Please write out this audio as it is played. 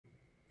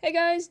Hey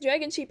guys,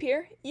 Dragonsheep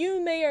here.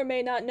 You may or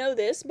may not know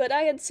this, but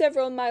I had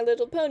several My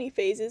Little Pony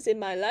phases in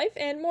my life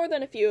and more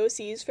than a few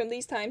OCs from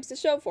these times to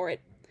show for it.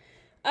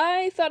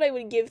 I thought I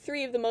would give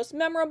 3 of the most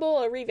memorable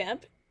a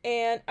revamp,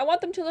 and I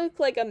want them to look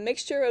like a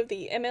mixture of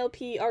the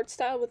MLP art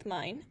style with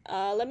mine.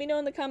 Let me know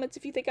in the comments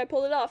if you think I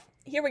pulled it off.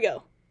 Here we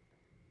go.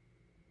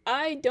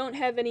 I don't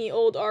have any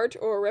old art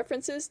or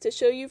references to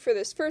show you for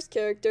this first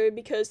character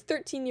because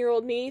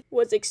 13-year-old me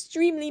was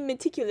extremely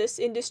meticulous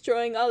in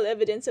destroying all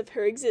evidence of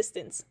her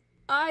existence.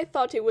 I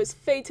thought it was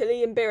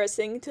fatally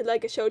embarrassing to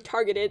like a show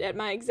targeted at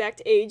my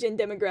exact age and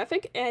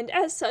demographic, and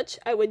as such,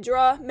 I would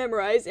draw,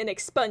 memorize, and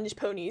expunge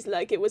ponies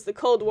like it was the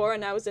Cold War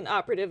and I was an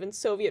operative in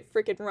Soviet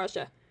frickin'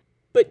 Russia.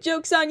 But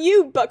joke's on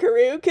you,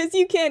 buckaroo, 'cause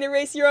you can't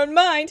erase your own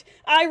mind!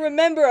 I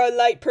remember a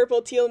light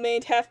purple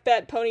teal-maned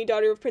half-bat pony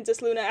daughter of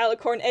Princess Luna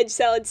alicorn edge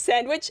salad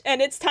sandwich,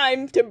 and it's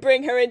time to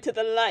bring her into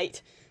the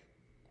light!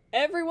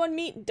 Everyone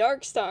meet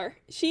Darkstar.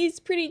 She's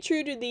pretty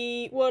true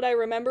to what I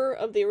remember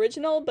of the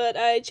original, but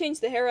I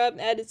changed the hair up,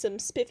 added some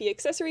spiffy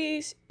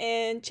accessories,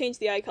 and changed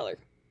the eye color.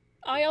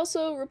 I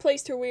also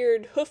replaced her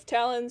weird hoof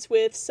talons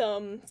with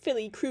some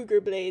Philly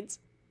Krueger blades.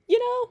 You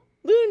know,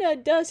 Luna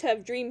does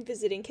have dream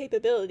visiting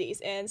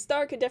capabilities, and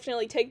Star could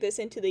definitely take this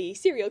into the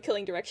serial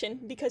killing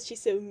direction because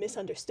she's so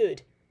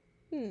misunderstood.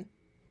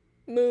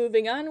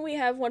 Moving on, we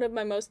have one of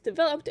my most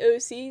developed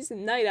OCs,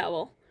 Night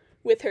Owl.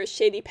 With her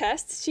shady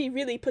past, she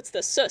really puts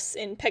the sus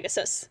in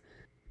Pegasus.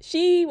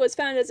 She was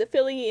found as a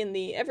filly in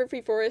the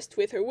Everfree Forest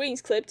with her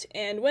wings clipped,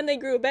 and when they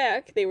grew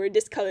back, they were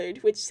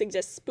discolored, which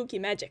suggests spooky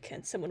magic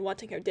and someone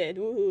wanting her dead.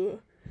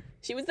 Ooh.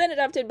 She was then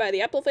adopted by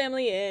the Apple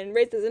family and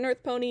raised as an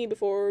earth pony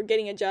before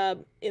getting a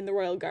job in the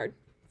Royal Guard.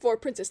 For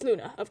Princess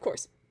Luna, of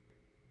course.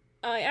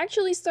 I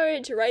actually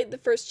started to write the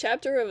first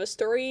chapter of a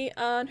story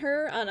on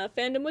her on a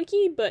fandom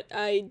wiki, but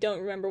I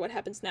don't remember what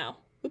happens now.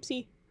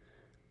 Oopsie.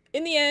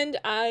 In the end,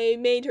 I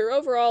made her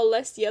overall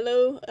less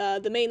yellow,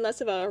 the mane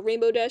less of a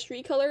rainbow dash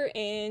recolor,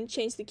 and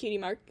changed the cutie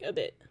mark a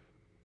bit.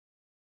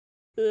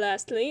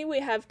 Lastly,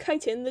 we have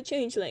Chitin the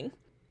Changeling.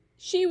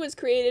 She was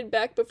created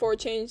back before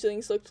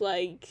changelings looked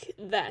like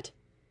that.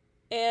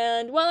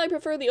 And while I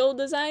prefer the old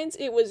designs,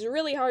 it was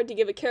really hard to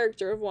give a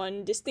character of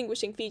one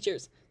distinguishing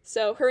features,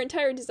 so her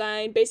entire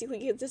design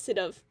basically consisted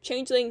of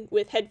changeling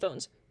with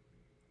headphones.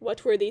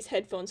 What were these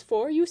headphones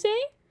for, you say?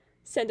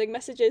 Sending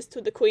messages to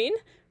the Queen?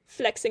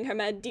 Flexing her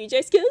mad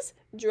DJ skills?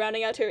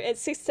 Drowning out her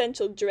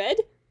existential dread?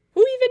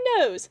 Who even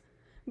knows?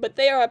 But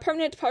they are a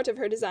permanent part of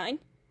her design,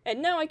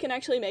 and now I can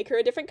actually make her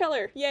a different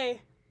color.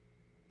 Yay!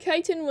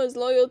 Chitin was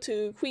loyal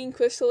to Queen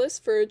Chrysalis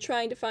for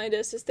trying to find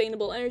a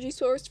sustainable energy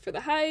source for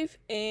the hive,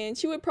 and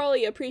she would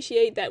probably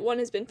appreciate that one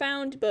has been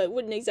found, but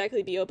wouldn't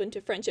exactly be open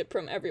to friendship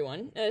from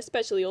everyone,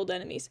 especially old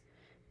enemies.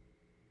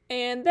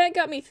 And that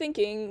got me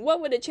thinking,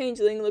 what would a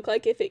changeling look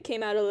like if it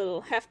came out a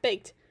little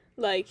half-baked?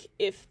 Like,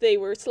 if they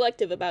were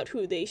selective about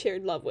who they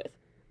shared love with.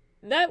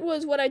 That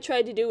was what I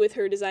tried to do with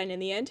her design in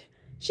the end.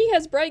 She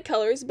has bright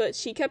colors, but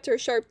she kept her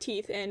sharp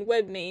teeth and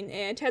webbed mane,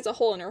 and has a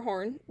hole in her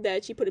horn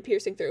that she put a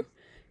piercing through.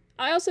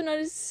 I also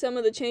noticed some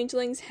of the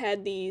changelings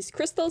had these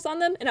crystals on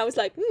them, and I was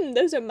like,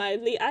 those are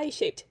mildly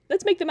eye-shaped.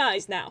 Let's make them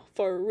eyes now,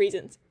 for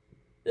reasons.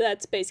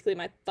 That's basically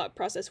my thought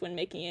process when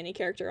making any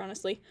character,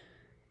 honestly.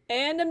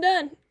 And I'm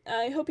done.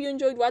 I hope you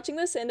enjoyed watching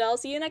this, and I'll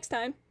see you next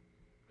time.